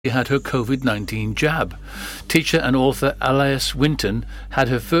had her COVID-19 jab. Teacher and author Alice Winton had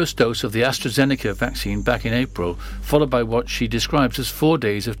her first dose of the AstraZeneca vaccine back in April, followed by what she describes as 4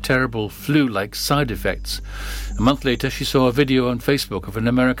 days of terrible flu-like side effects. A month later, she saw a video on Facebook of an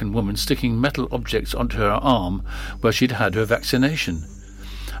American woman sticking metal objects onto her arm where she'd had her vaccination.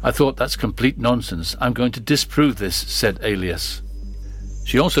 "I thought that's complete nonsense. I'm going to disprove this," said Alias.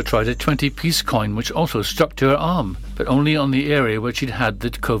 She also tried a 20-piece coin which also stuck to her arm, but only on the area where she'd had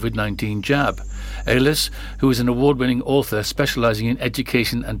the COVID-19 jab. Alice, who is an award-winning author specialising in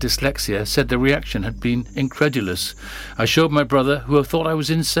education and dyslexia, said the reaction had been incredulous. "I showed my brother, who thought I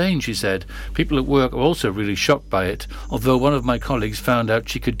was insane," she said. "People at work are also really shocked by it, although one of my colleagues found out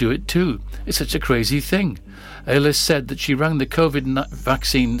she could do it too. It's such a crazy thing." Alice said that she rang the COVID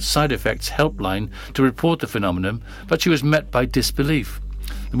vaccine side effects helpline to report the phenomenon, but she was met by disbelief.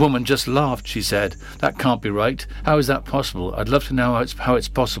 The woman just laughed, she said. "That can't be right. How is that possible? I'd love to know how it's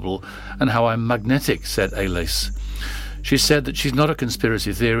possible and how I'm magnetic," said Alice. She said that she's not a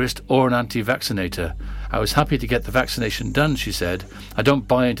conspiracy theorist or an anti-vaccinator. "I was happy to get the vaccination done," she said. "I don't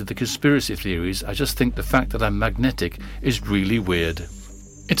buy into the conspiracy theories. I just think the fact that I'm magnetic is really weird."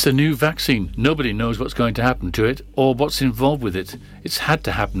 It's a new vaccine. Nobody knows what's going to happen to it or what's involved with it. It's had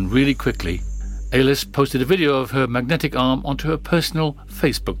to happen really quickly. Alice posted a video of her magnetic arm onto her personal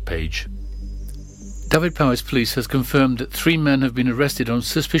Facebook page. Dyfed-Powys Police has confirmed that 3 men have been arrested on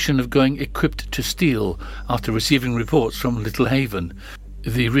suspicion of going equipped to steal after receiving reports from Little Haven.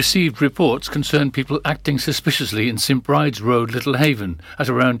 The received reports concern people acting suspiciously in St Bride's Road, Little Haven, at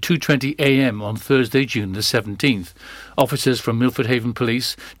around 2:20 a.m. on Thursday, June the 17th. Officers from Milford Haven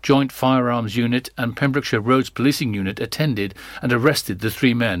Police, Joint Firearms Unit and Pembrokeshire Roads Policing Unit attended and arrested the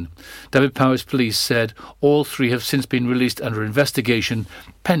 3 men. Dyfed-Powys Police said all 3 have since been released under investigation,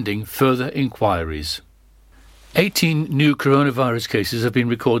 pending further inquiries. 18 new coronavirus cases have been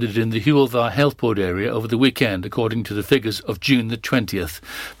recorded in the Hywel Dda Health Board area over the weekend, according to the figures of June the 20th.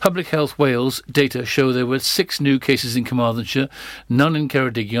 Public Health Wales data show there were 6 new cases in Carmarthenshire, none in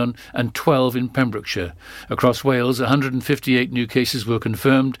Ceredigion and 12 in Pembrokeshire. Across Wales, 158 new cases were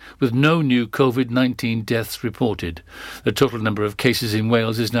confirmed, with no new COVID-19 deaths reported. The total number of cases in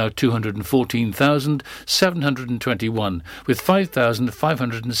Wales is now 214,721, with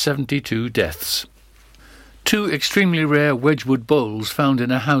 5,572 deaths. 2 extremely rare Wedgwood bowls found in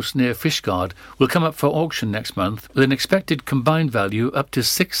a house near Fishguard will come up for auction next month with an expected combined value up to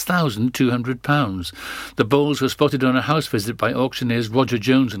 £6,200. The bowls were spotted on a house visit by auctioneers Roger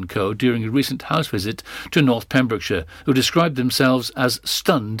Jones & Co. during a recent house visit to North Pembrokeshire, who described themselves as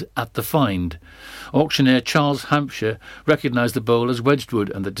stunned at the find. Auctioneer Charles Hampshire recognised the bowl as Wedgwood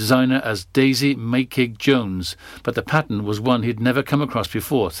and the designer as Daisy Maykig Jones, but the pattern was one he'd never come across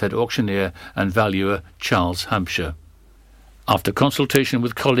before, said auctioneer and valuer Charles Hampshire. After consultation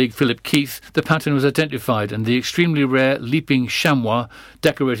with colleague Philip Keith, the pattern was identified and the extremely rare leaping chamois,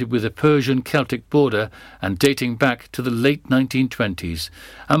 decorated with a Persian Celtic border and dating back to the late 1920s.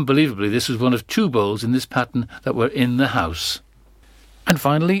 Unbelievably, this was one of 2 bowls in this pattern that were in the house. And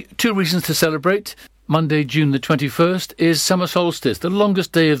finally, 2 reasons to celebrate. Monday, June the 21st, is summer solstice, the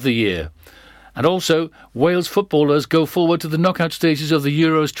longest day of the year. And also, Wales footballers go forward to the knockout stages of the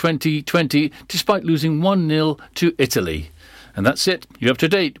Euros 2020 despite losing 1-0 to Italy. And that's it. You're up to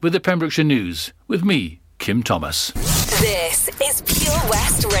date with the Pembrokeshire News. With me, Kim Thomas. This is Pure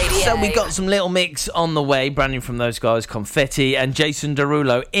West Radio. So we got some Little Mix on the way, brand new from those guys, Confetti and Jason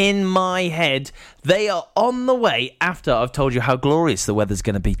Derulo. In my head, they are on the way after I've told you how glorious the weather's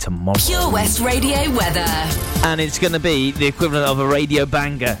going to be tomorrow. Pure West Radio weather. And it's going to be the equivalent of a radio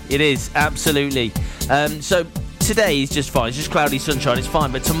banger. It is, absolutely. So today is just fine. It's just cloudy sunshine. It's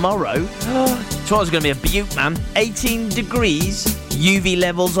fine. But tomorrow's going to be a beaut, man. 18 degrees. UV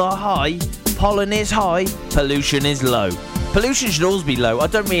levels are high. Pollen is high. Pollution is low. Pollution should always be low. I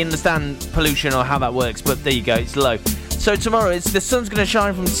don't really understand pollution or how that works, but there you go. It's low. So tomorrow, the sun's going to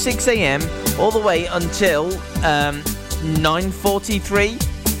shine from 6 a.m. all the way until 9:43.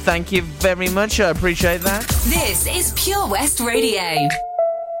 Thank you very much. I appreciate that. This is Pure West Radio.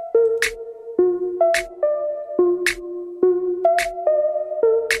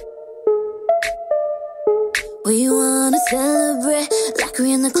 We wanna celebrate like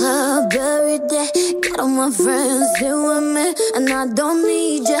we in the club every day. Got all my friends here with me, and I don't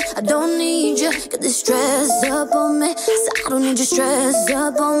need you, Got this stress up on me, so I don't need you stress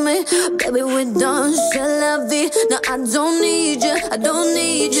up on me. Baby, we done, c'est la vie. No, I don't need you,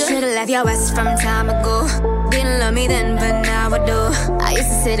 Should've left your ass from time ago. Didn't love me then, but now I do. I used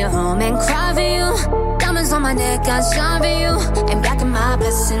to sit at home and cry for you. Diamonds Rose on my neck, I shine for you. Ain't blocking my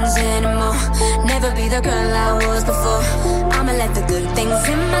blessings anymore. Never be the girl I was before. I'ma let the good things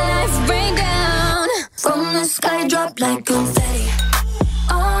in my life rain down. From the sky, drop like confetti.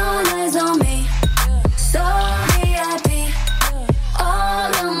 All eyes on me. So VIP.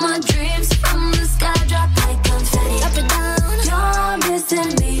 All of my dreams from the sky, drop like confetti. Up and down, you're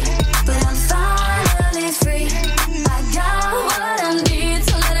missing me, but I'm finally free. I got what I need,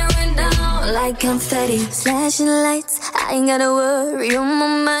 so let it rain down like confetti. Flashing lights, I ain't gotta worry on my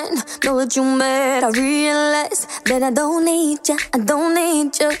mind. Know what you made, I realize that I don't need ya, I don't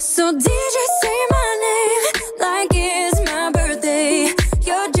need ya. So DJ, say my name like it's my birthday.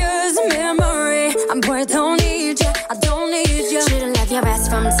 You're just a memory, I'm poor, don't need ya, I don't need ya. Should've left your ass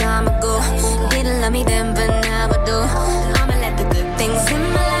from time ago. Didn't love me then, but now I do. I'ma let the good things in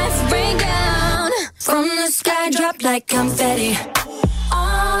my life rain down. From the sky, drop like confetti.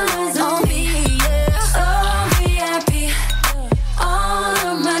 All eyes on me, yeah. So VIP. All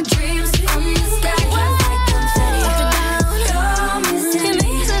of my dreams from the sky, drop like confetti. Up and down, you're missing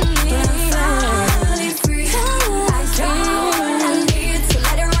me, but I'm finally free. I got what I need, so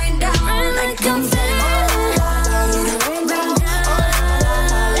let it rain down like confetti.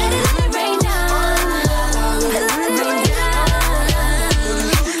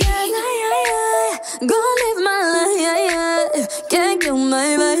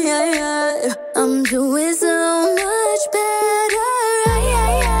 I'm doing so much better,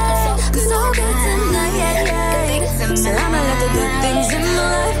 so good tonight. So I'ma let the good things in my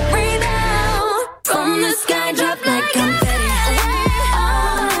life rain down. From the sky, drop like confetti.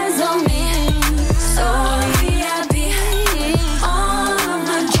 All eyes on me, so VIP. All of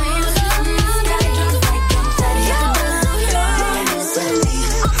my dreams from the sky, drop like confetti. You're missing me,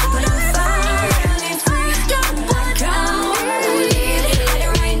 but I'm finally free. I got what I need, let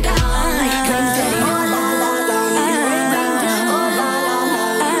it rain down like confetti.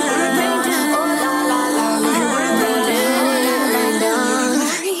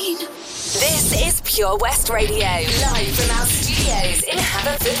 Pure West Radio, live from our studios in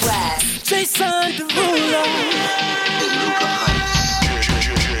Haverfordwest. Jason Derulo.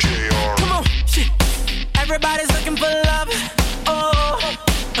 Come on, shit. Everybody's looking for love. Oh,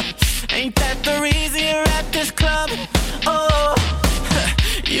 ain't that the reason you're at this club? Oh,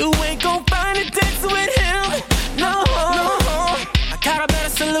 you ain't gon' find a dance with him. No, I got a better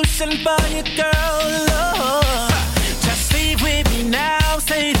solution for you, girl. Oh, just leave with me now.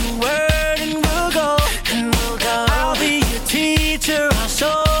 Say the word. I'll be your teacher, I'll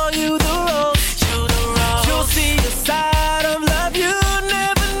show you the ropes. You'll see a side of love you've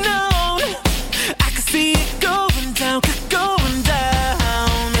never known. I can see it going down, going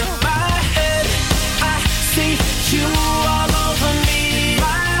down. In my head, I see you all over me.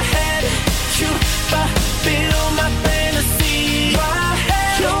 My head, you fulfill my fantasy. My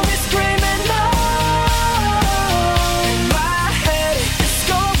head, you'll be screaming no. In my head, it's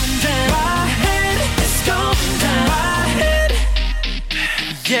going down. My head, it's going down. My head,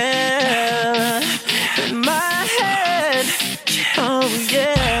 yeah. In my head, oh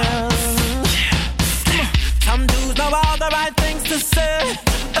yeah. Some dudes know all the right things to say.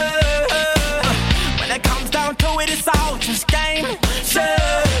 When it comes down to it, it's all just game.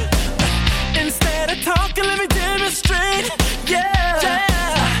 Yeah. Instead of talking, let me demonstrate. Yeah.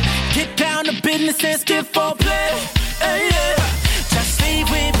 Get down to business and skip for play. Yeah. Just leave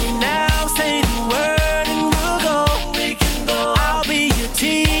with me now. Say the word and we'll go. We can go. I'll be your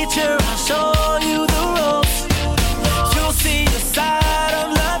teacher. I'll show you the ropes. You'll see a side of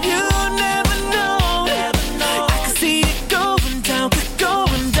love you never know. I can see it going down,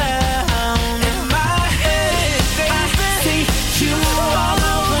 going down. In my head, I see you all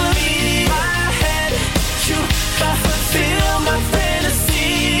over me. My head, you fulfill my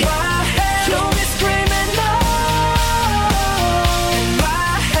fantasy. My head, you'll be screaming no.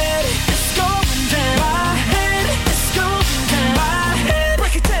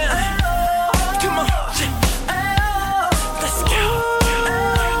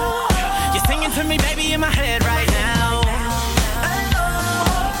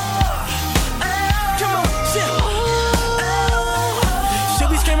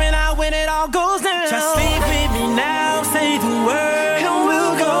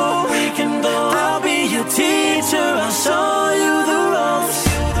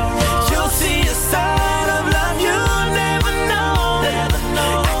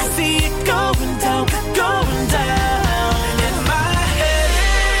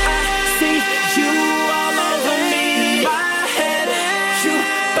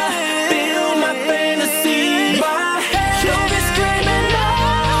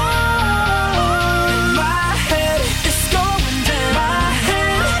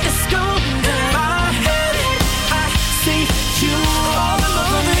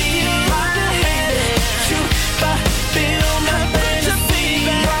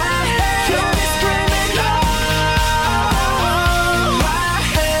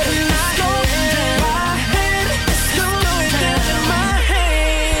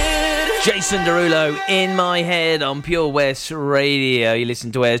 Jason Derulo, In My Head on Pure West Radio. You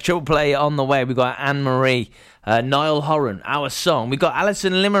listen to Airs. Triple Play on the way. We've got Anne-Marie, Niall Horan, Our Song. We've got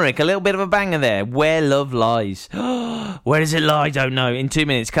Alison Limerick, a little bit of a banger there. Where Love Lies. Where does it lie? Don't know. In 2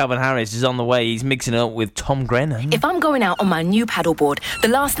 minutes, Calvin Harris is on the way. He's mixing it up with Tom Grennan. If I'm going out on my new paddleboard, the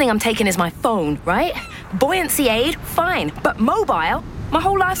last thing I'm taking is my phone, right? Buoyancy aid, fine. But mobile? My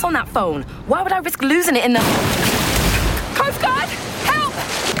whole life's on that phone. Why would I risk losing it in the... Coast Guard! Help!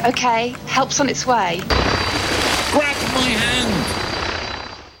 Okay, help's on its way. Grab my hand!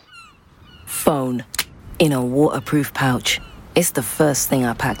 Phone. In a waterproof pouch. It's the first thing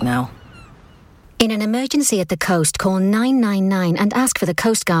I pack now. In an emergency at the coast, call 999 and ask for the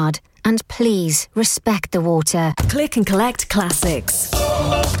Coast Guard. And please, respect the water. Click and Collect Classics.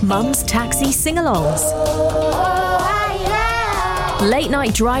 Mum's Taxi Sing-Alongs. Late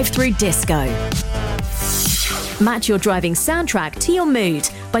Night Drive-Through Disco. Match your driving soundtrack to your mood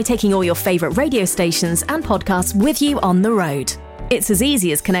by taking all your favourite radio stations and podcasts with you on the road. It's as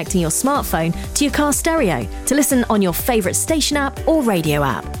easy as connecting your smartphone to your car stereo to listen on your favourite station app or radio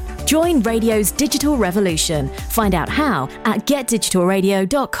app. Join radio's digital revolution. Find out how at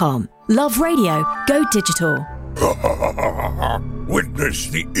getdigitalradio.com. Love radio, go digital. Witness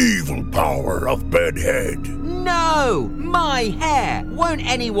the evil power of Bedhead. No! My hair! Won't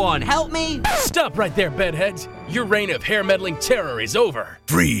anyone help me? Stop right there, Bedheads. Your reign of hair-meddling terror is over.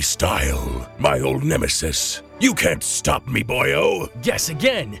 Freestyle, my old nemesis. You can't stop me, boyo. Guess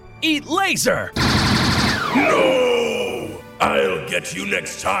again. Eat laser! No! I'll get you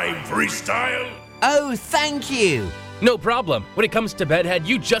next time, Freestyle. Oh, thank you. No problem. When it comes to Bedhead,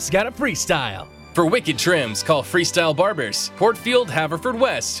 you just gotta freestyle. For wicked trims, call Freestyle Barbers, Portfield,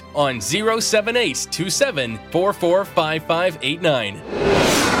 Haverfordwest, on 07827 445589.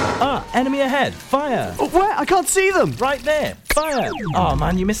 Ah, enemy ahead. Fire. Oh, where? I can't see them. Right there. Fire. Oh,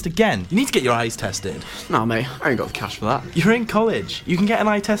 man, you missed again. You need to get your eyes tested. Nah, mate, I ain't got the cash for that. You're in college. You can get an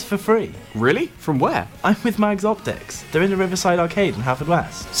eye test for free. Really? From where? I'm with Mags Optics. They're in the Riverside Arcade in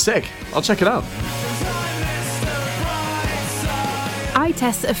Haverfordwest. Sick. I'll check it out. Eye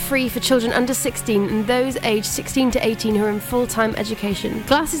tests are free for children under 16 and those aged 16 to 18 who are in full-time education.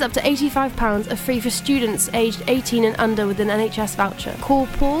 Glasses up to £85 are free for students aged 18 and under with an NHS voucher. Call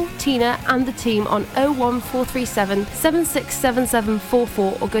Paul, Tina and the team on 01437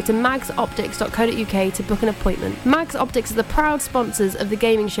 767744 or go to magsoptics.co.uk to book an appointment. Mags Optics are the proud sponsors of the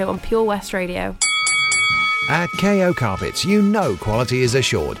gaming show on Pure West Radio. At KO Carpets, you know quality is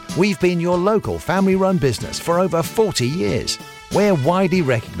assured. We've been your local family-run business for over 40 years. We're widely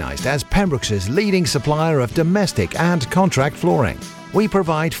recognised as Pembroke's leading supplier of domestic and contract flooring. We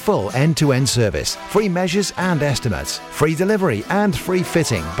provide full end-to-end service, free measures and estimates, free delivery and free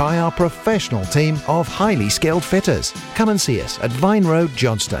fitting by our professional team of highly skilled fitters. Come and see us at Vine Road,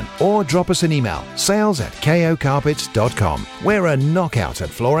 Johnston, or drop us an email, sales@kocarpets.com. We're a knockout at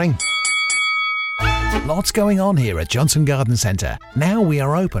flooring. Lots going on here at Johnson Garden Centre. Now we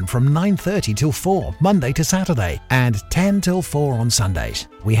are open from 9:30 till 4, Monday to Saturday, and 10 till 4 on Sundays.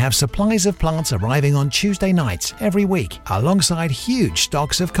 We have supplies of plants arriving on Tuesday nights every week, alongside huge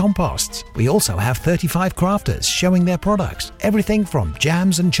stocks of composts. We also have 35 crafters showing their products, everything from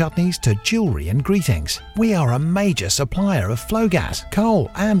jams and chutneys to jewellery and greetings. We are a major supplier of flow gas, coal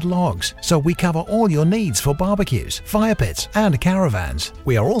and logs, so we cover all your needs for barbecues, fire pits and caravans.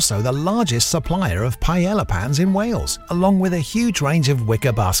 We are also the largest supplier of paella pans in Wales, along with a huge range of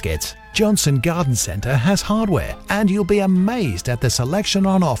wicker baskets. Johnson Garden Centre has hardware, and you'll be amazed at the selection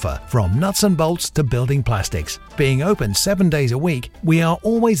on offer, from nuts and bolts to building plastics. Being open 7 days a week, we are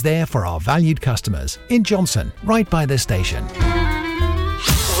always there for our valued customers. In Johnson, right by the station.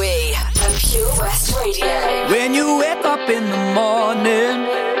 We are Pure West Radio. When you wake up in the morning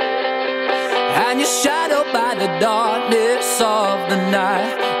and you're shadowed by the darkness of the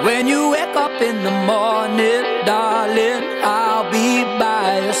night. When you wake up in the morning, darling, I'll be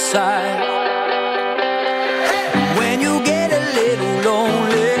by your side. When you get a little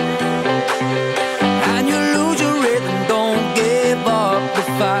lonely and you lose your rhythm, don't give up the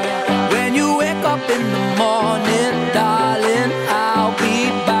fight. When you wake up in the morning, darling, I'll be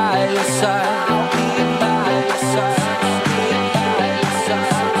by your side. I'll be by your side.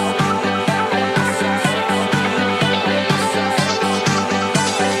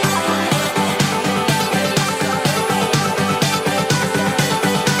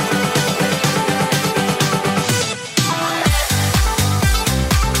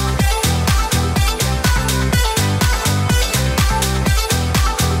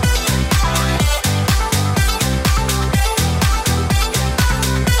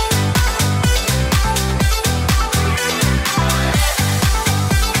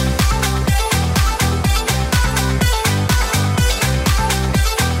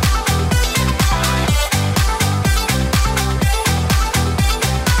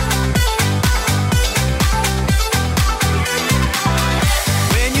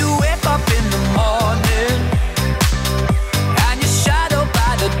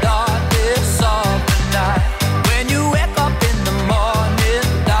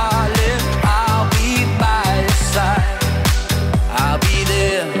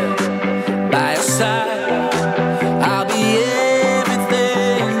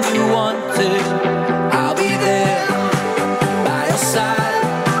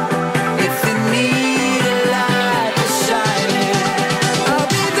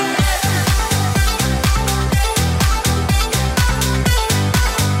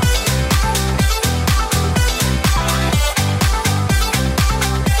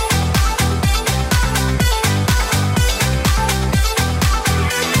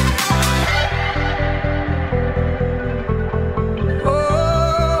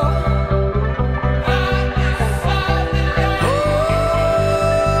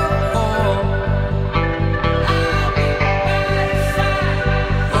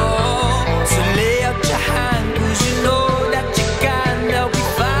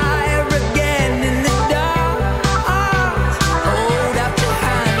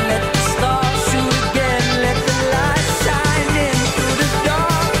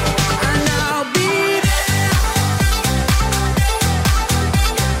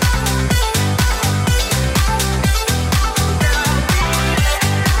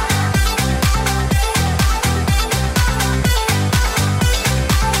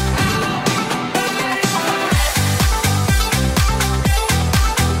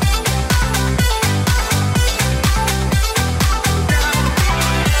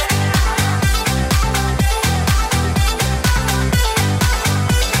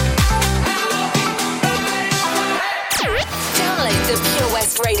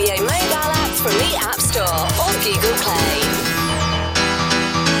 Google Play.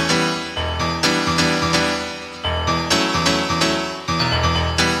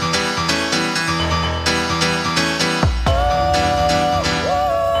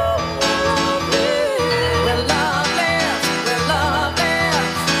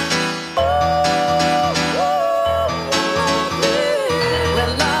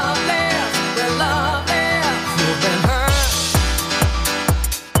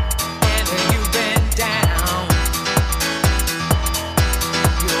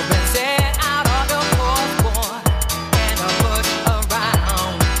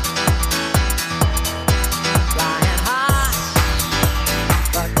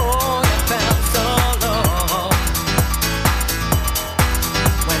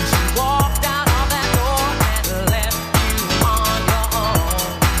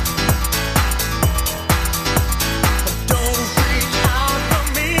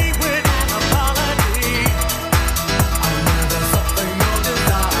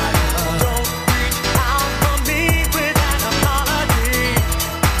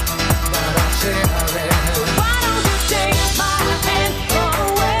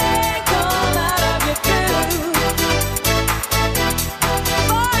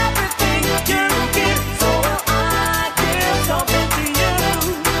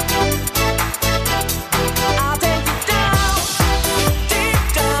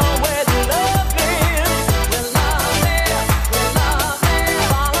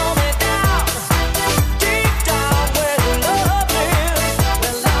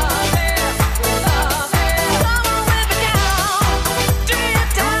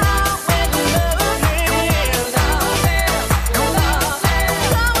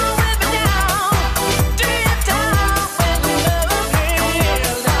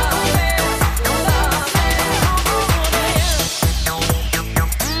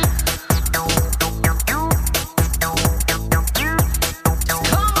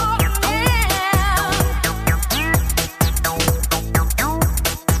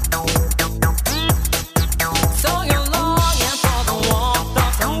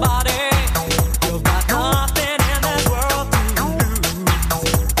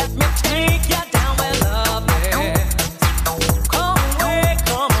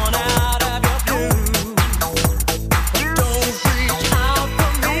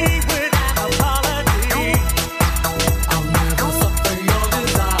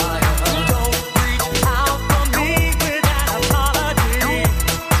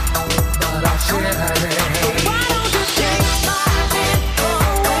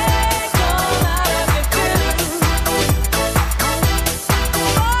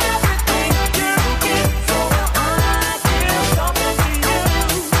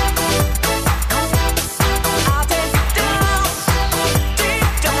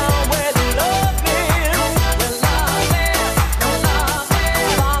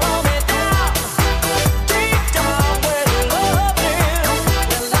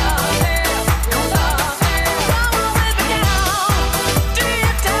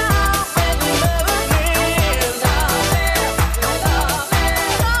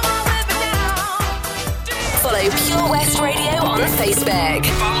 Facebook.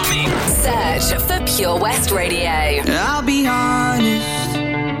 Follow me. Search for Pure West Radio. I'll be honest,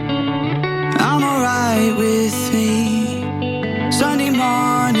 I'm alright with me. Sunday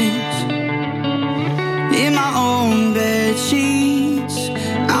mornings, in my own bed sheets,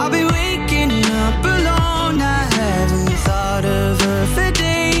 I'll be waking up alone. I haven't thought of her for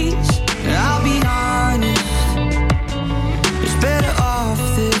days. I'll be honest, it's better off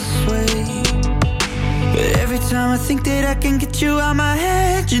this way. But every time I think that I can get you out my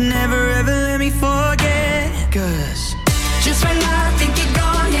head, you never ever let me forget. 'Cause just when I think you're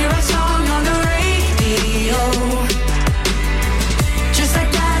gone, hear a song on the radio. Just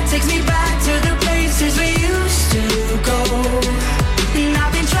like that takes me back to the places we used to go. And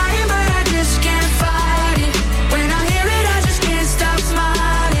I've been trying but I just can't fight it. When I hear it I just can't stop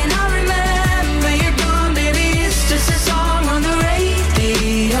smiling. I remember you're gone, baby, it's just a song on the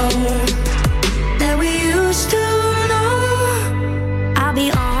radio that we used to know. I'll be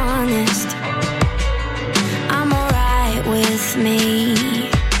honest, I'm alright with me.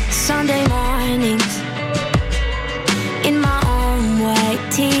 Sunday mornings, in my own white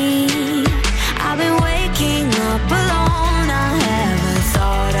tee, I've been waking up alone. I haven't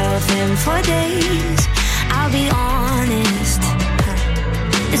thought of him for days. I'll be honest,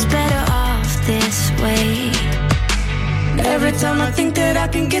 it's better off this way. Every time I think that I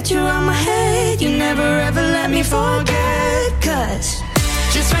can get you out my head, you never ever let me forget. 'Cause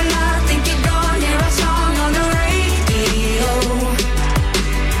just when I think you're gone, hear a song on the radio.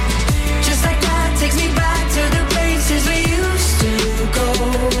 Just like that takes me back to the place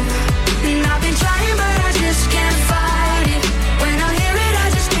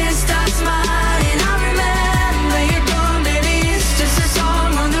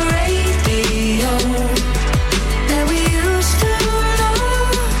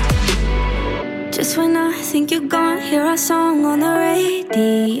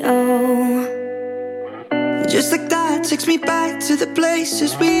just like that takes me back to the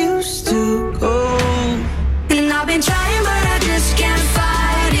places we used to go. And I've been trying but I just can't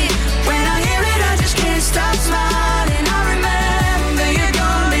fight it. When I hear it I just can't stop smiling. I remember you're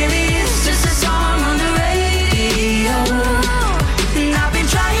gone, baby, it's just a song on the radio. And I've been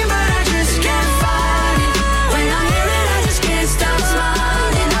trying but I just can't fight it. When I hear it I just can't stop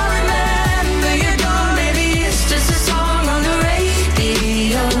smiling. I remember you're gone, baby, it's just a song on the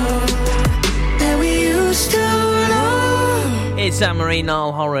radio that we used to know. It's Anne-Marie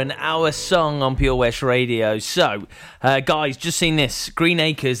Niall Horan, our song on Pure West Radio. So, guys, just seen this. Green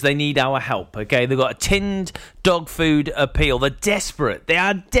Acres, they need our help, okay? They've got a tinned dog food appeal. They're desperate. They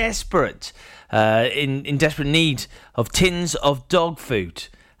are desperate. In desperate need of tins of dog food.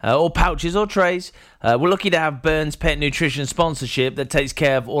 Or pouches or trays. We're lucky to have Burns Pet Nutrition sponsorship that takes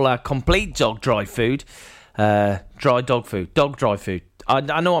care of all our complete dog dry food. Dry dog food. Dog dry food. I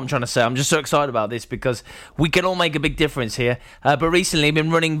know what I'm trying to say. I'm just so excited about this because we can all make a big difference here. But recently, I've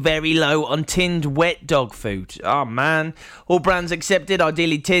been running very low on tinned wet dog food. Oh, man. All brands accepted,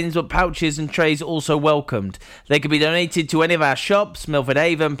 ideally tins, but pouches and trays also welcomed. They can be donated to any of our shops, Milford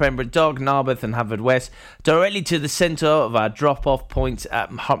Haven, Pembroke Dog, Narberth and Haverfordwest, directly to the centre of our drop-off points at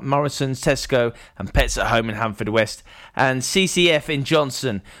Morrison's, Tesco and Pets at Home in Haverfordwest and CCF in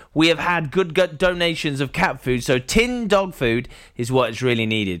Johnston. We have had good donations of cat food, so tinned dog food is what is really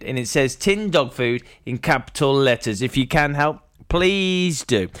needed. And it says tinned dog food in capital letters. If you can help, please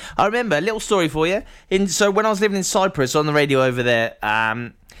do. I remember a little story for you. So when I was living in Cyprus on the radio over there,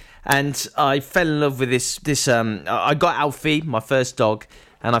 and I fell in love with this I got Alfie, my first dog,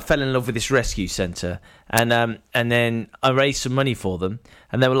 and I fell in love with this rescue centre. And then I raised some money for them,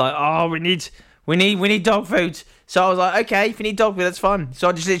 and they were like, "Oh, we need dog food." So I was like, okay, if you need dog food, that's fine. So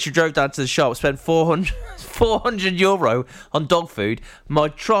I just literally drove down to the shop, spent 400 euro on dog food. My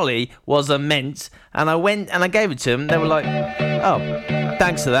trolley was immense, and I went and I gave it to them. They were like, oh,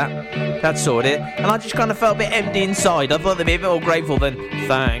 thanks for that. That's sorted. And I just kind of felt a bit empty inside. I thought they'd be a bit more grateful than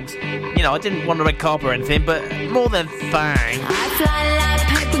thanks. You know, I didn't want a red carpet or anything, but more than thanks. I fly like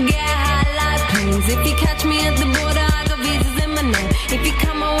paper, get high like planes. If you catch me at the border, I got visas in my name. If you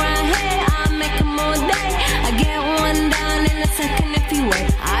come around here, I'll make them all day. I get one down in a second if you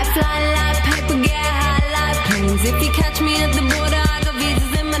wait. I fly like paper, get high like planes. If you catch me at the border, I got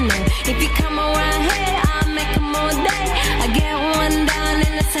visas in my name. If you come around here, I'll make them all day. I get one down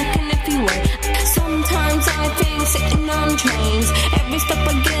in a second if you wait. Sometimes I think sitting on trains. Every step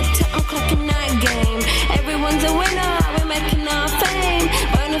I get to, I'm clocking that game. Everyone's a winner, we're making our fame.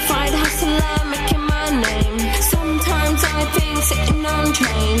 Bonafide hustler, making my name. Sometimes I think sitting on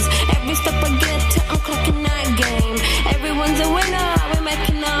trains. Every step I get to, I'm clocking that game. Everyone's a winner, we're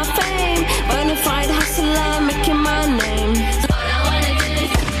making our fame. Bonafide hustler, making my name. All I wanna do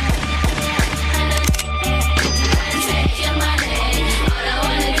is take your money. All I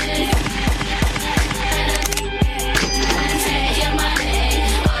wanna do is take your money.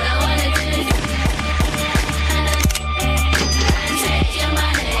 All I wanna do is take your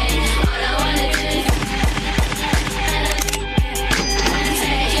money. All I wanna do is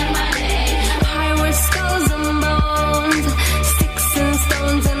take your money. Pirates, skulls and bones, sticks and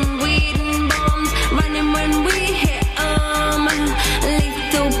stones and weed and bombs, running when we hit 'em.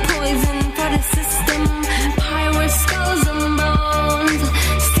 Lethal poison for the system. Pirates, skulls and bones,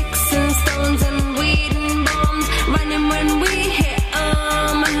 sticks and stones and weed and bombs, running when we hit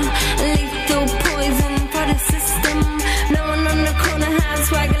 'em. Lethal poison for the system. No one on the corner has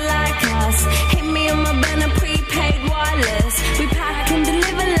swagger like us. Hit me on my banner, prepaid wireless. We pack and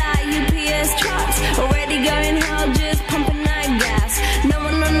deliver like UPS trucks. Already going hell, just pumping that gas. No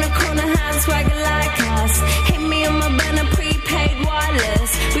one on the corner has swagger like us. Hit me on my banner, prepaid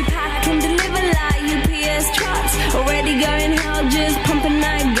wireless. We pack and deliver like UPS trucks. Already going hell, just pumping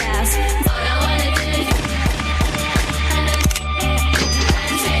that gas. All I wanna do is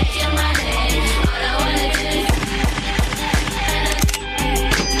take your money. All I wanna do is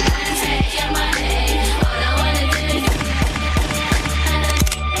take your money. All I wanna do is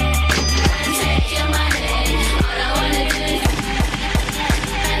take your money. All I wanna do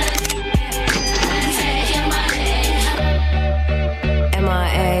is take your money.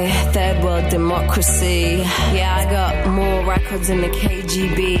 MIA, third world democracy. Yeah, I got more records in the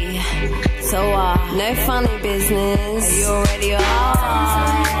KGB. So, no funny business. You already are.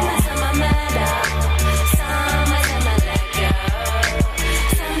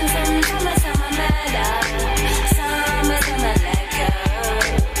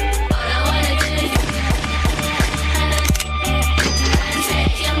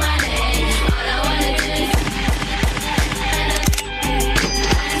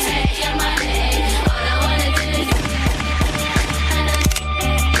 Take your money. All I wanna do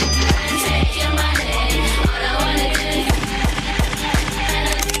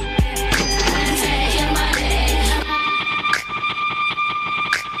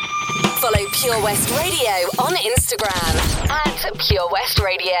Pure West Radio on Instagram at Pure West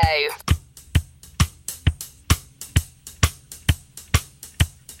Radio.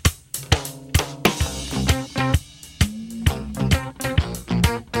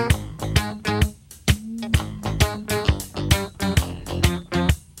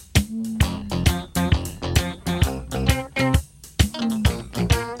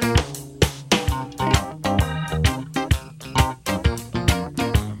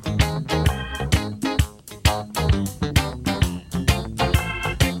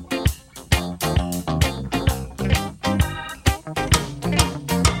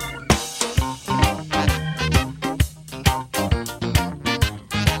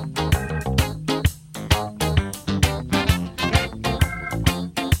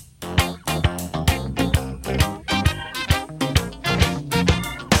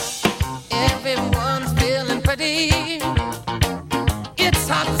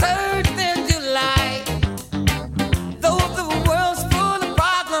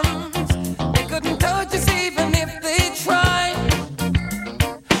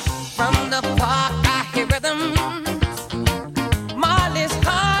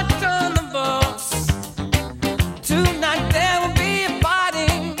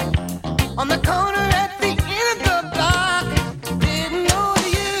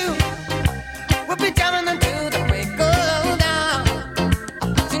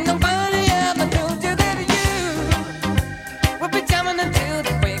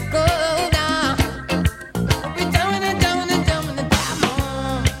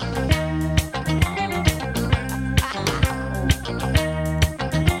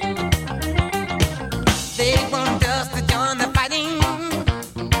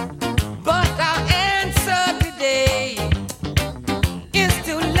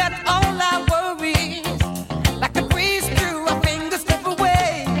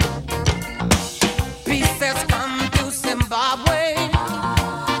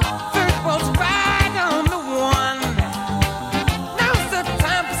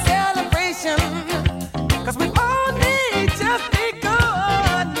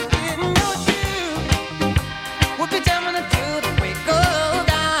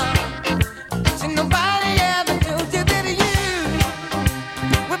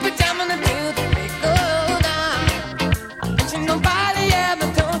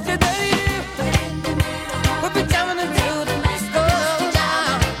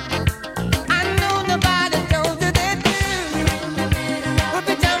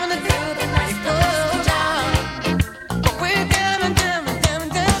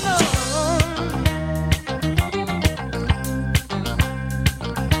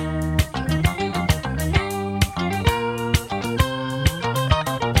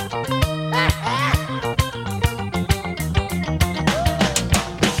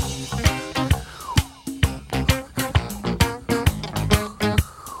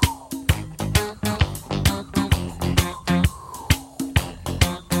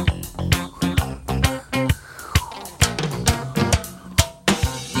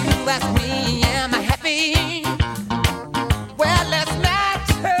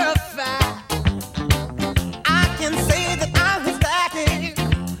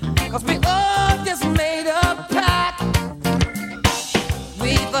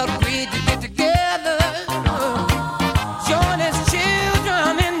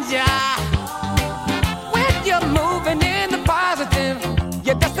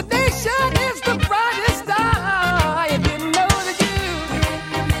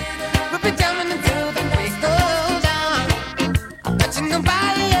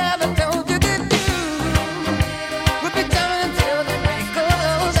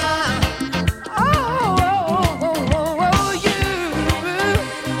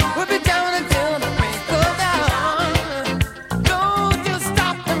 We'll be down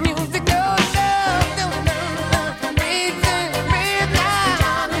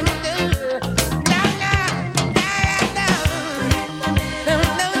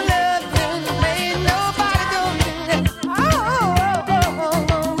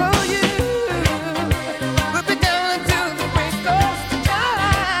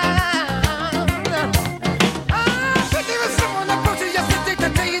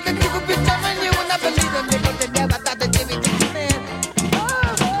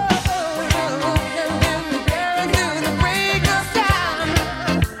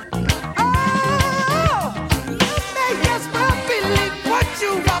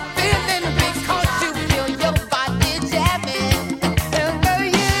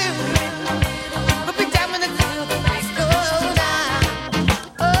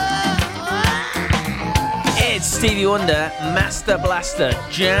Wonder, Master Blaster,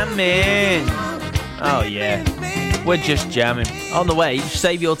 jamming. Oh yeah, we're just jamming. On the way,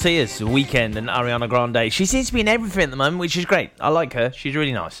 Save Your Tears, Weekend and Ariana Grande. She seems to be in everything at the moment, which is great. I like her. She's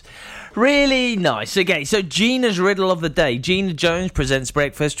really nice. Really nice. Okay, so Gina's Riddle of the Day. Gina Jones presents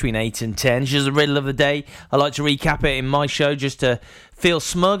breakfast between 8 and 10. She's a Riddle of the Day. I like to recap it in my show just to feel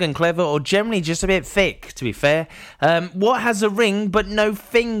smug and clever, or generally just a bit thick, to be fair. What has a ring but no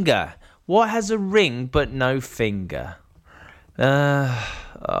finger? What has a ring but no finger?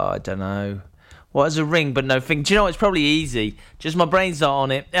 I don't know. What has a ring but no finger? Do you know what? It's probably easy. Just my brain's not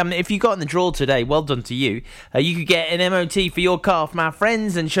on it. If you got in the draw today, well done to you. You could get an MOT for your car from our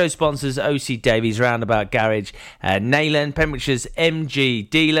friends and show sponsors OC Davies Roundabout Garage, Nayland, Pembrokeshire's MG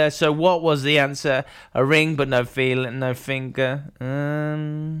dealer. So what was the answer? A ring but no finger.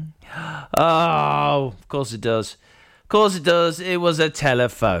 Oh, of course it does. Of course it does. It was a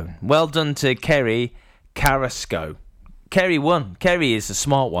telephone. Well done to Kerry Carrasco. Kerry won. Kerry is the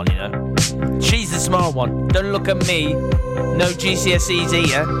smart one, you know. She's the smart one. Don't look at me. No GCSEs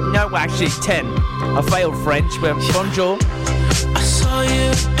either. No, actually 10. I failed French, but bonjour. I saw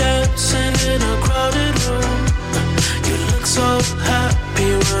you dancing in a crowded room. You look so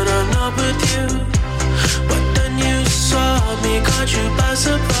happy when I'm not with you. But then you saw me, caught you by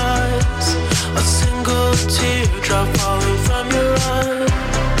surprise. A single teardrop falling from your eye.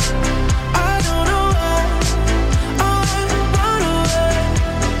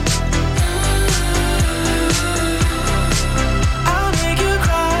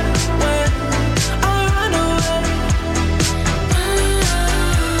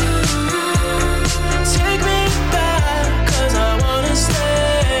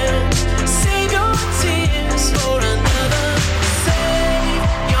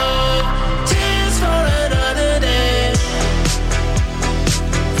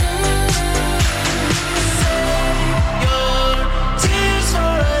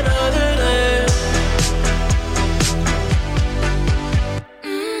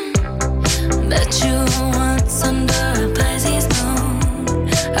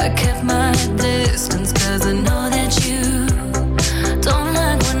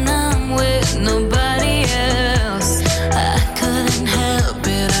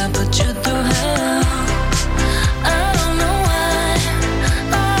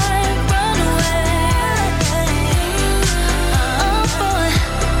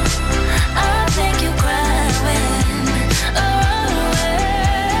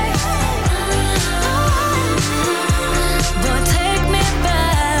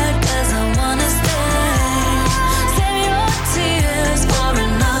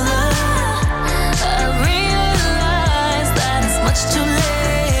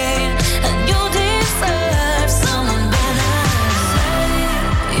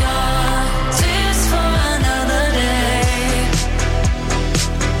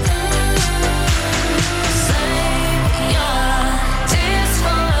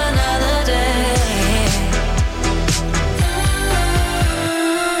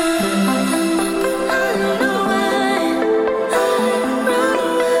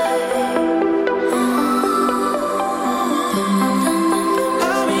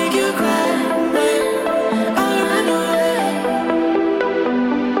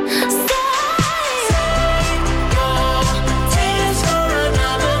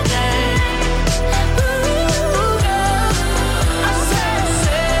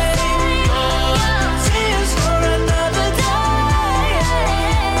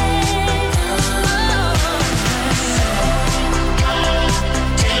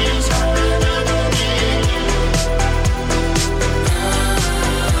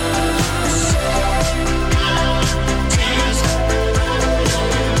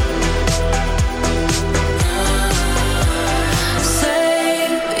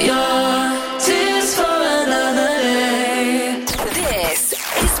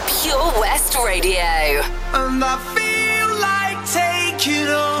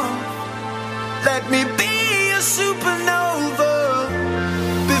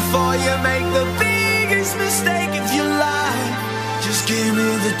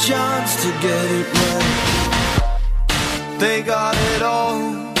 Chance to get it right. They got it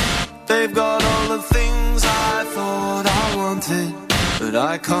all. They've got all the things I thought I wanted, but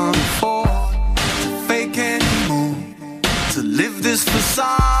I can't afford to fake anymore. To live this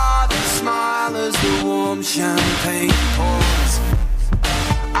facade and smile as the warm champagne pours.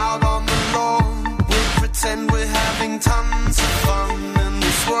 Out on the lawn, we'll pretend we're having tons of fun in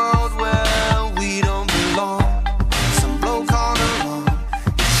this world where we don't belong. Some bloke on her own.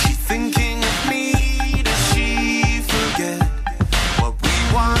 Thinking of me, does she forget what we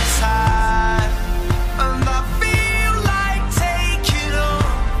once had? And I feel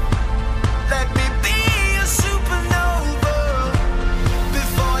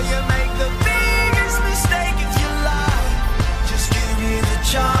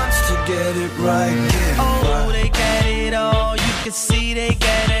money, they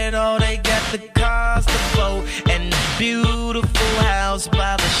get it all. They got the cars, the boat, and the beautiful house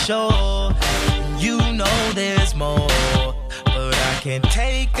by the shore. You know there's more, but I can't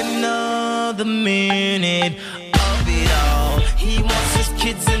take another minute of it all. He wants his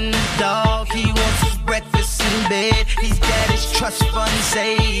kids and the dog. He wants his breakfast in bed. He's got his trust fund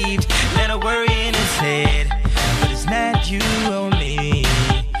saved. Let a worry in his head, but it's not you or me.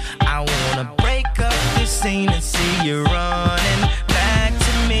 I wanna break up this scene and see you running back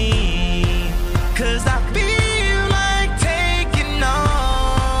to me. 'Cause I feel like taking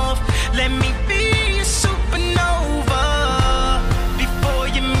off. Let me be a supernova before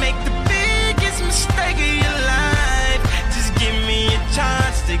you make the biggest mistake of your life. Just give me a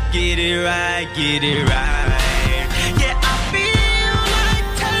chance to get it right, get it right. Yeah, I feel like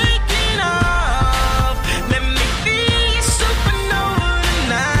taking off. Let me be a supernova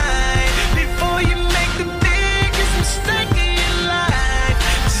tonight before you make the biggest mistake of your life.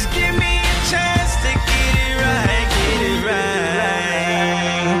 Just give me a chance to get it right, get it right.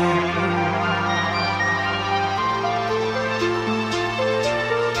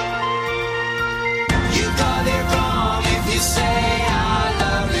 You got it wrong if you say our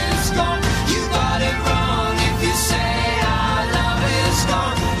love is gone. You got it wrong if you say our love is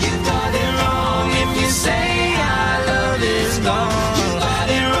gone. You got it wrong if you say our love is gone. You got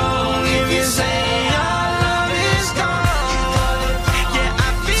it wrong if you say our love is gone. Yeah, I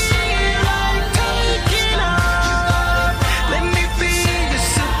feel like taking off. Let me be a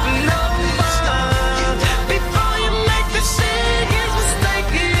supernova before you make the biggest mistake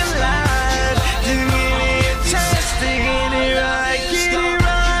of your life. Just give me a chance to get it right, get it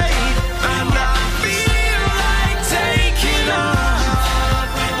right. And I feel like taking off.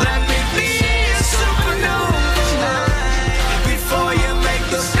 Let me be a supernova tonight before you make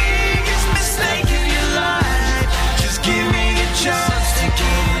the biggest mistake of your life. Just give me a chance to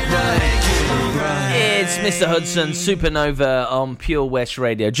get it right, get it right. It's Mr. Hudson, Supernova on Pure West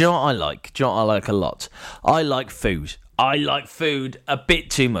Radio. Do you know what I like? Do you know what I like a lot? I like food. I like food a bit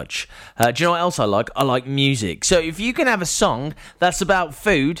too much. Do you know what else I like? I like music. So if you can have a song that's about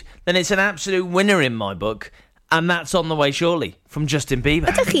food, then it's an absolute winner in my book. And that's on the way shortly from Justin Bieber.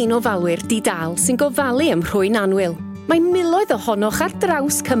 Ydych chi'n ofalwyr di-dal sy'n gofalu ym Mhrwyn Annwyl? Mae miloedd ohonoch ar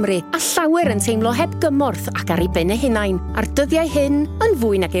draws Cymru a llawer yn teimlo heb gymorth ac ar ei ben eu hunain a'r dyddiau hyn yn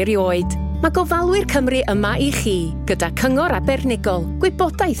fwy nag erioed. Mae gofalwyr Cymru yma i chi gyda cyngor abernigol,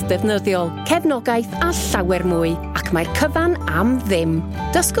 gwybodaeth defnyddiol, cefnogaeth a llawer mwy ac mae'r cyfan am ddim.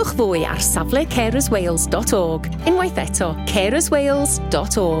 Dysgwch fwy ar safle carerswales.org. Unwaith eto,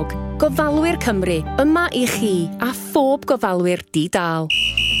 carerswales.org. Gofalwyr Cymru yma i chi a phob gofalwyr di-dal.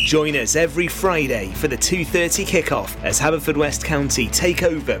 Join us every Friday for the 2:30 kickoff as Haverfordwest County take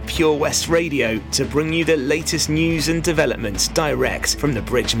over Pure West Radio to bring you the latest news and developments direct from the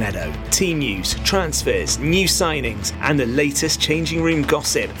Bridge Meadow. Team news, transfers, new signings and the latest changing room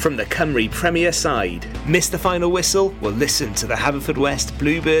gossip from the Cymru Premier side. Miss the final whistle? Well, listen to the Haverfordwest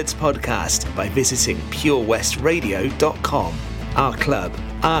Bluebirds podcast by visiting purewestradio.com. Our club,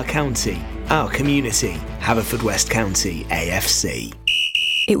 our county, our community. Haverfordwest County AFC.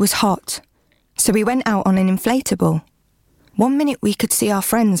 It was hot, so we went out on an inflatable. 1 minute we could see our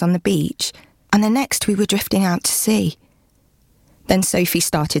friends on the beach, and the next we were drifting out to sea. Then Sophie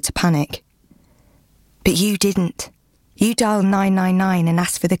started to panic. But you didn't. You dialed 999 and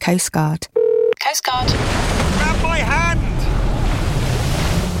asked for the Coast Guard. Coast Guard. Grab my hand!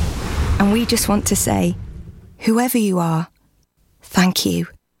 And we just want to say, whoever you are, thank you.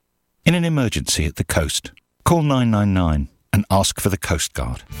 In an emergency at the coast, call 999 and ask for the Coast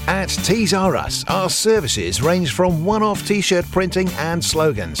Guard. At Tees R Us, our services range from one-off t-shirt printing and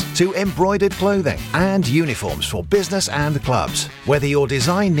slogans to embroidered clothing and uniforms for business and clubs. Whether your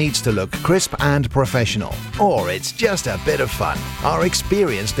design needs to look crisp and professional, or it's just a bit of fun, our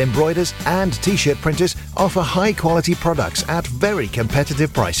experienced embroiders and t-shirt printers offer high-quality products at very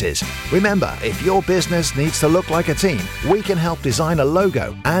competitive prices. Remember, if your business needs to look like a team, we can help design a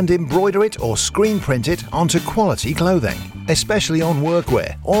logo and embroider it or screen print it onto quality clothing, especially on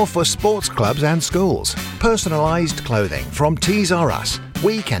workwear or for sports clubs and schools. Personalised clothing from Tees R Us.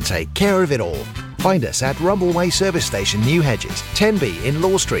 We can take care of it all. Find us at Rumbleway Service Station, New Hedges, 10B in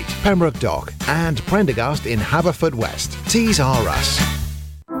Law Street, Pembroke Dock and Prendergast in Haverfordwest. Tees R Us.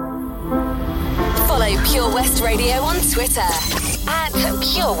 Follow Pure West Radio on Twitter at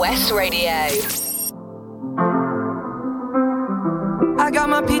Pure West Radio. I got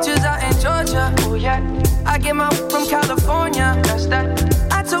my peaches out in Georgia. Oh yeah. I get my from California. That's that.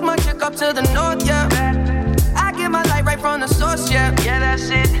 I took my chick up to the north, yeah. I get my light right from the source, yeah. Yeah, that's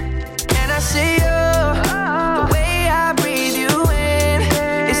it. And I see you, the way I breathe you in.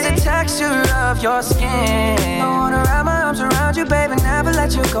 like your skin. I wanna wrap my arms around you, baby, never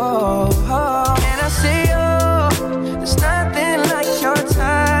let you go. And I say, oh, there's nothing like your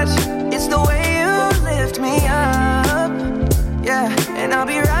touch. It's the way you lift me up. Yeah, and I'll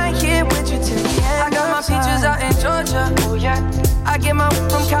be right here with you till the end. I got my peaches out in Georgia. Oh yeah. I get my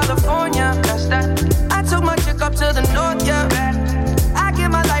from California. That's that. I took my chick up to the north, yeah. I get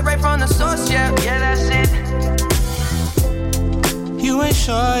my light right from the source, yeah. Yeah, that's it. You ain't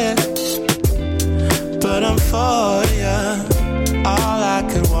sure yet, but I'm for ya. All I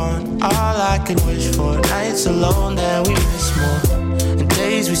could want, all I could wish for. Nights alone that we miss more, and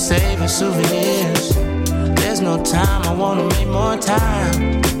days we save as souvenirs. There's no time, I wanna make more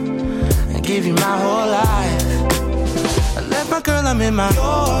time and give you my whole life. I left my girl, I'm in my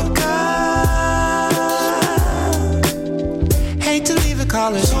Yorker. Hate to leave it,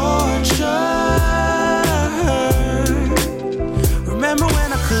 call it torture. Remember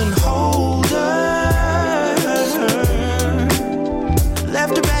when I couldn't hold her?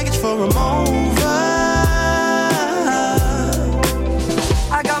 Left her baggage for a mover.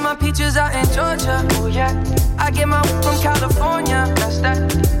 I got my peaches out in Georgia. Oh yeah. I get my from California. That's that.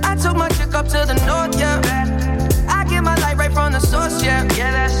 I took my chick up to the north, yeah. I get my light right from the source, yeah.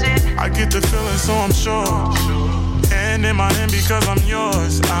 Yeah, that's it. I get the feeling, so I'm sure. And in my hand because I'm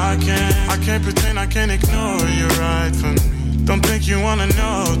yours. I can't pretend, I can't ignore you right from me. Don't think you wanna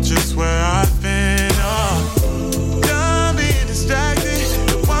know just where I've been. Oh, done being distracted.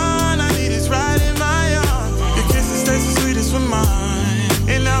 The one I need is right in my arms. Your kisses taste the sweetest with mine,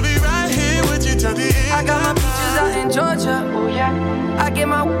 and I'll be right here with you till the end. I got my peaches out in Georgia. Oh yeah. I get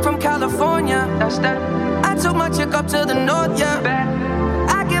my from California. That's that. I took my chick up to the north, yeah.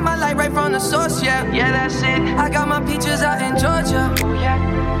 I get my light right from the source, yeah. Yeah, that's it. I got my peaches out in Georgia. Oh yeah.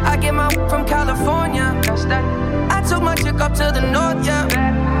 I get my from California. That's that. I took my chick up to the north, yeah.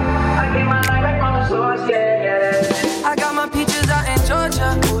 I get my light right from the source, yeah. I got my peaches out in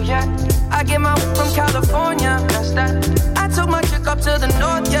Georgia. Oh yeah. I get my from California. That's that. I took my chick up to the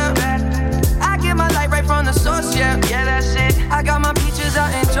north, yeah. I get my light right from the source, yeah. Yeah, that's it. I got my peaches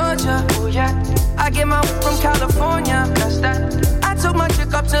out in Georgia. Oh yeah. I get my from California. That's that. I took my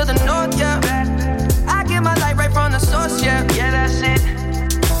chick up to the north, yeah. I get my light right from the source, yeah. Yeah, that's it.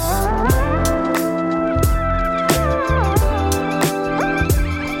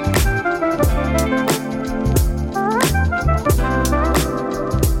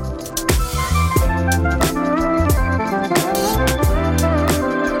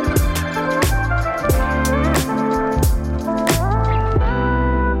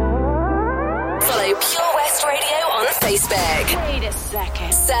 Facebook. Wait a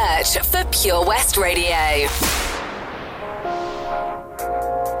second. Search for Pure West Radio.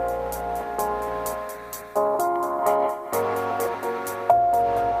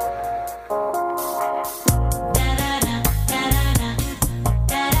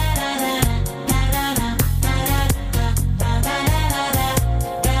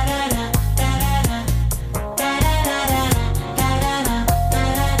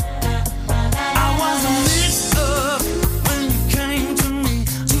 When you came to me,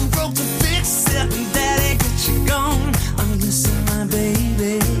 you broke the fix, and daddy got you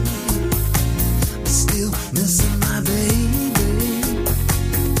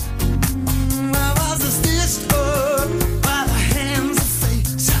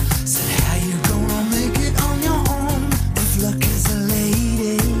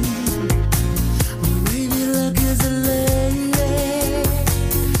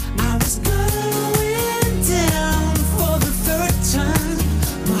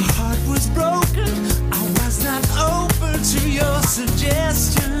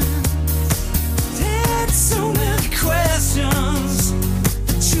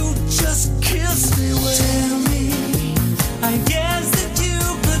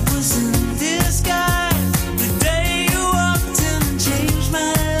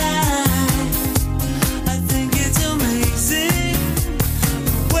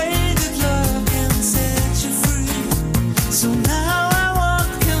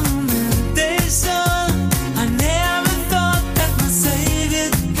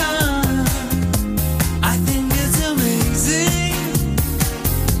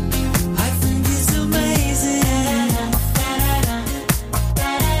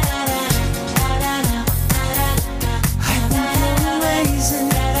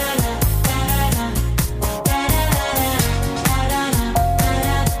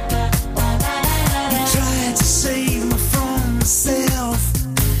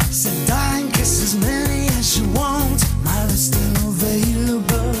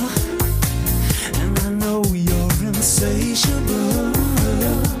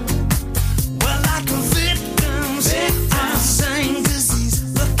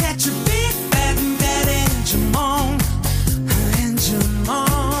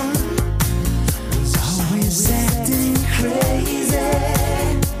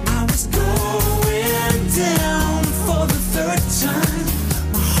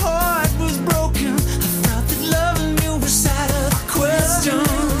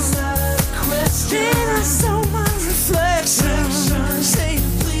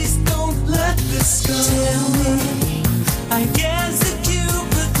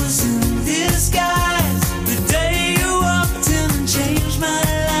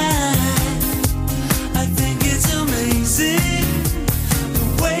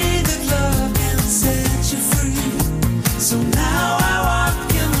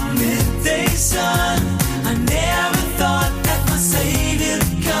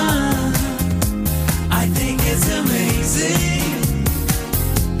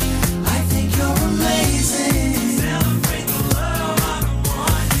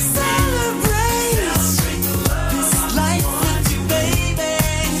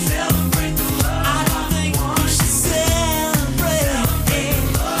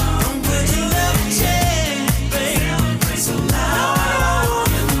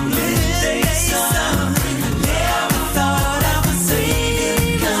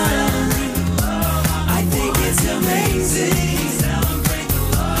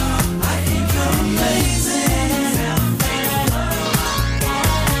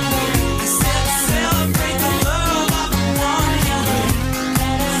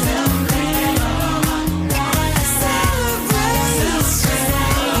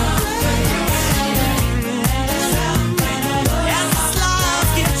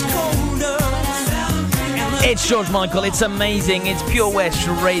It's George Michael. It's amazing. It's Pure West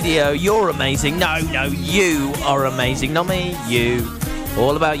Radio. You're amazing. No, you are amazing. Not me, you.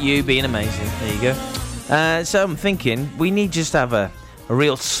 All about you being amazing. There you go. So I'm thinking we need just to have a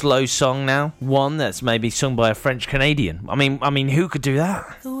real slow song now. One that's maybe sung by a French Canadian. I mean, who could do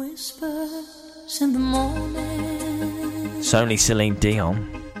that? The whispers in the morning. It's only Celine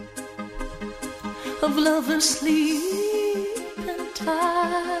Dion. Of lovers sleeping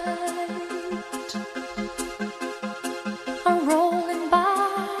tight are rolling by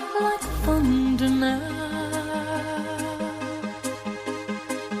like thunder now.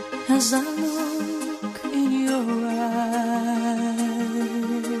 As I look in your eyes,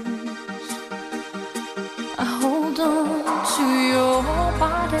 I hold on to your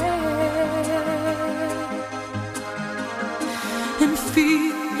body and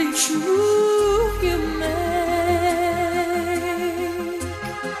feel each move you make.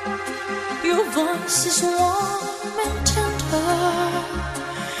 Your voice is warm and tender,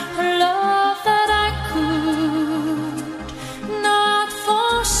 a love that I could not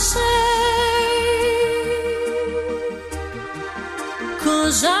forsake.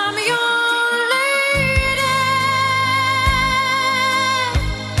 'Cause I'm your lady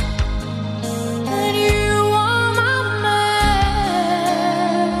and you are my man.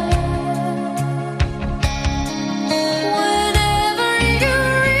 Whenever you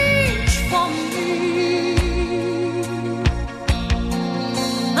reach for me,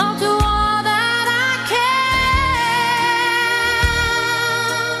 I'll do all that I can,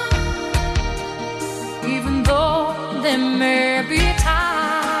 even though there may be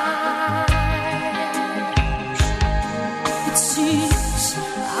times it seems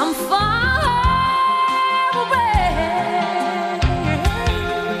I'm far away.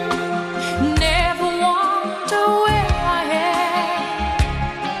 Never wonder where I am,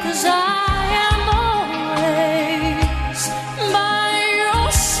 'cause I am always by your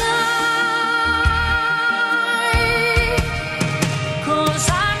side. 'Cause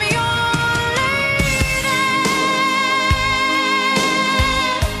I'm your lady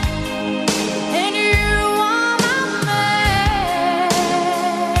and you are my man.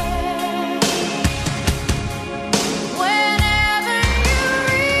 Whenever you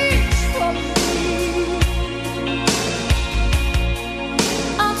reach for me,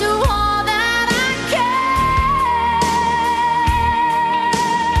 I'll do all that I can.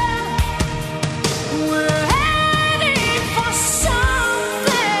 We're heading for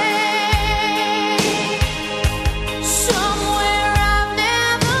something, somewhere I've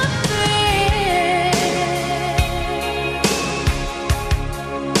never been.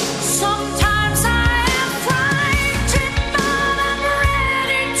 Sometimes I am frightened, but I'm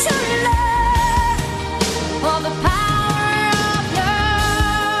ready to learn for the power of love.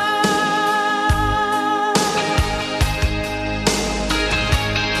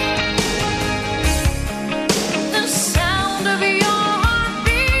 The sound of your heart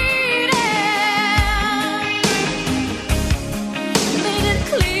beating made it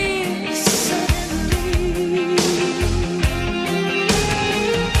clear suddenly.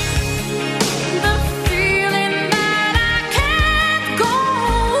 The feeling that I can't go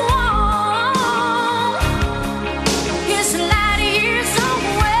on is light years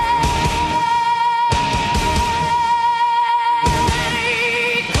away.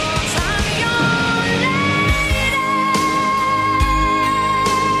 'Cause I'm your lady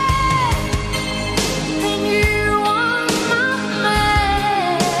and you are my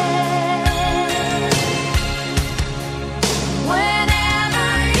man. Whenever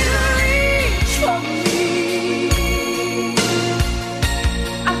you reach for me,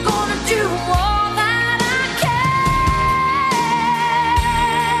 I'm gonna do all that I can.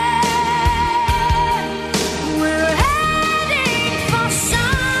 We're heading for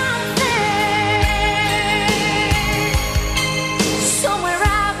something, somewhere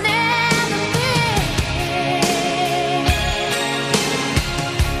I've never been.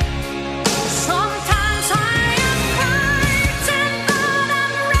 Sometimes I am frightened, but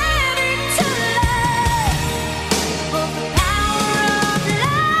I'm ready to learn for the power of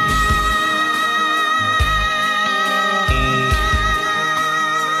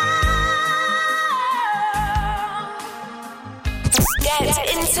Get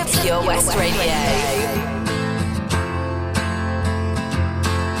into Pure West Radio.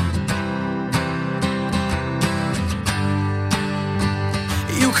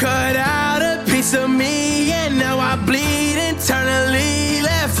 You cut out a piece of me, and now I bleed internally.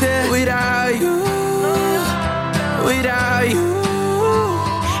 Left here without you, without you.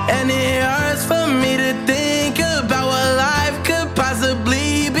 And it hurts for me to think about what life could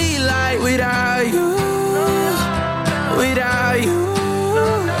possibly be like without you.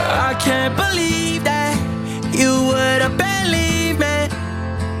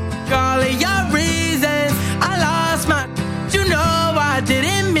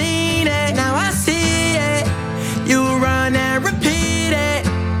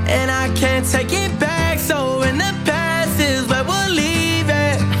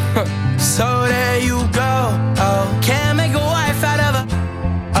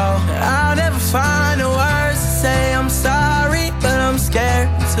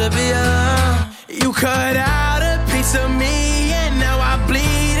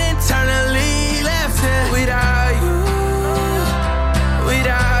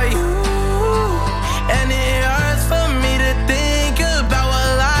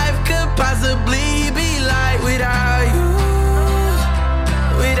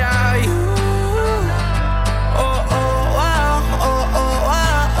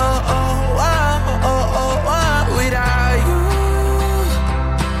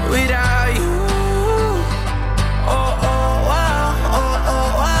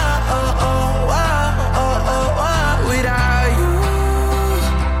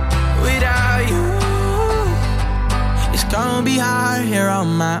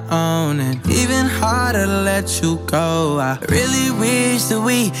 you go. I really wish that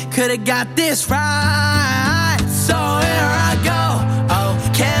we could've got this right. So here I go. Oh,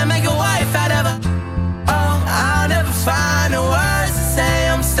 can't make a wife out of her. Oh, I'll never find the words to say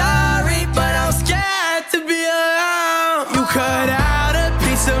I'm sorry, but I'm scared to be alone. You cut out a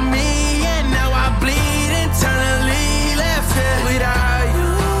piece of me, and now I bleed internally. Left it without you,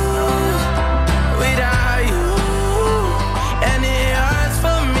 without you. And it hurts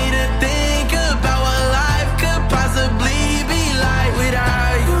for me to think about what life could possibly be like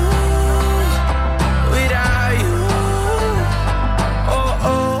without you, without you. Oh,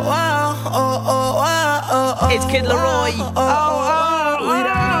 oh, wow, oh, oh, wow, oh, oh. It's Kid Laroi.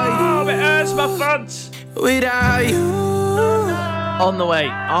 Without you, it hurts my front. Without you. On the way.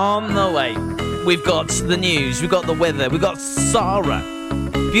 We've got the news, we've got the weather, we've got Sarah.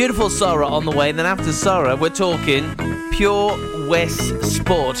 Beautiful Sarah on the way. And then after Sarah, we're talking Pure West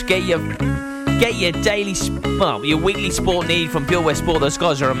Sport. Get your daily, your weekly sport need from Pure West Sport. Those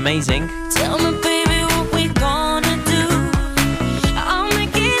guys are amazing. Tell me, baby, what we gonna do? I'll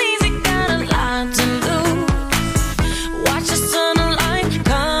make it easy, got a lot to lose. Watch the sunlight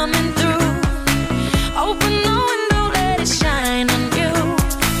coming through. Open the window, let it shine on you.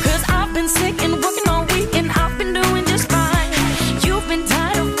 'Cause I've been sick and working all week, and I've been doing just fine. You've been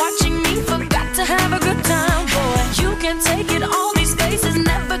tired of watching me, forgot to have a good time, boy. You can't take it, all these faces,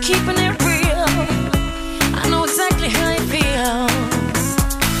 never keeping it real. I know exactly how you feel.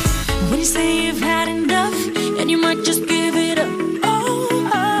 When you say you've had enough, and you might just give it up. Oh,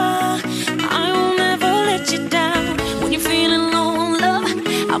 I will never let you down. When you're feeling low on love,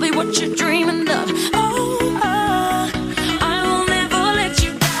 I'll be what you're dreaming of. Oh, I will never let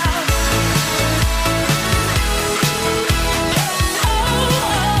you down. Oh,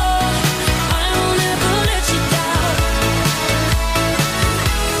 I will never let you down.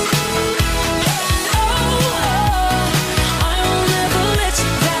 Oh, I will never let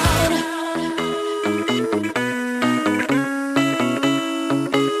you down.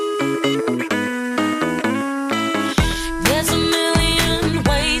 There's a million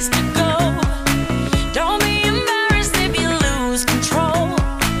ways to go. Don't be embarrassed if you lose control.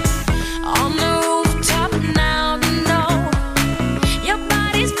 On the rooftop now to know your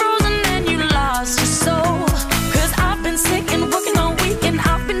body's frozen and you lost your soul. 'Cause I've been sick and working all week, and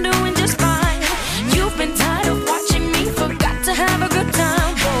I've been doing just fine. You've been tired of watching me, forgot to have a good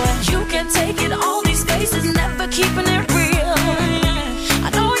time, boy. You can't take it, all these faces, never keeping it real. I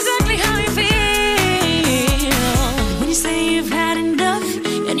know exactly how you feel. When you say you've had enough,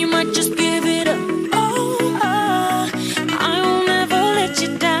 and you might just give it up. Oh, I will never let you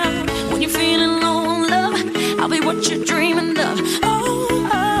down. When you're feeling low on love, I'll be what you're dreaming of. Oh,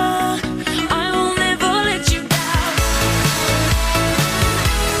 I will never let you down.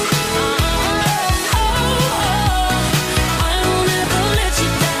 I will never let you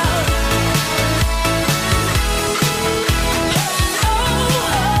down.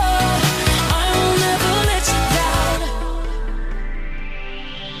 I will never let you down.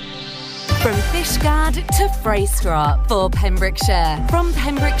 From Fishguard to Freystrop for Pembrokeshire. From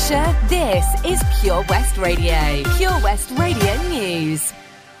Pembrokeshire, this is Pure West Radio. Pure West Radio News.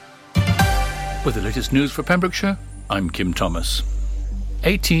 With the latest news for Pembrokeshire, I'm Kim Thomas.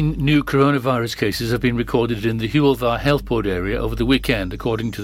 18 new coronavirus cases have been recorded in the Hywel Dda Health Board area over the weekend, according to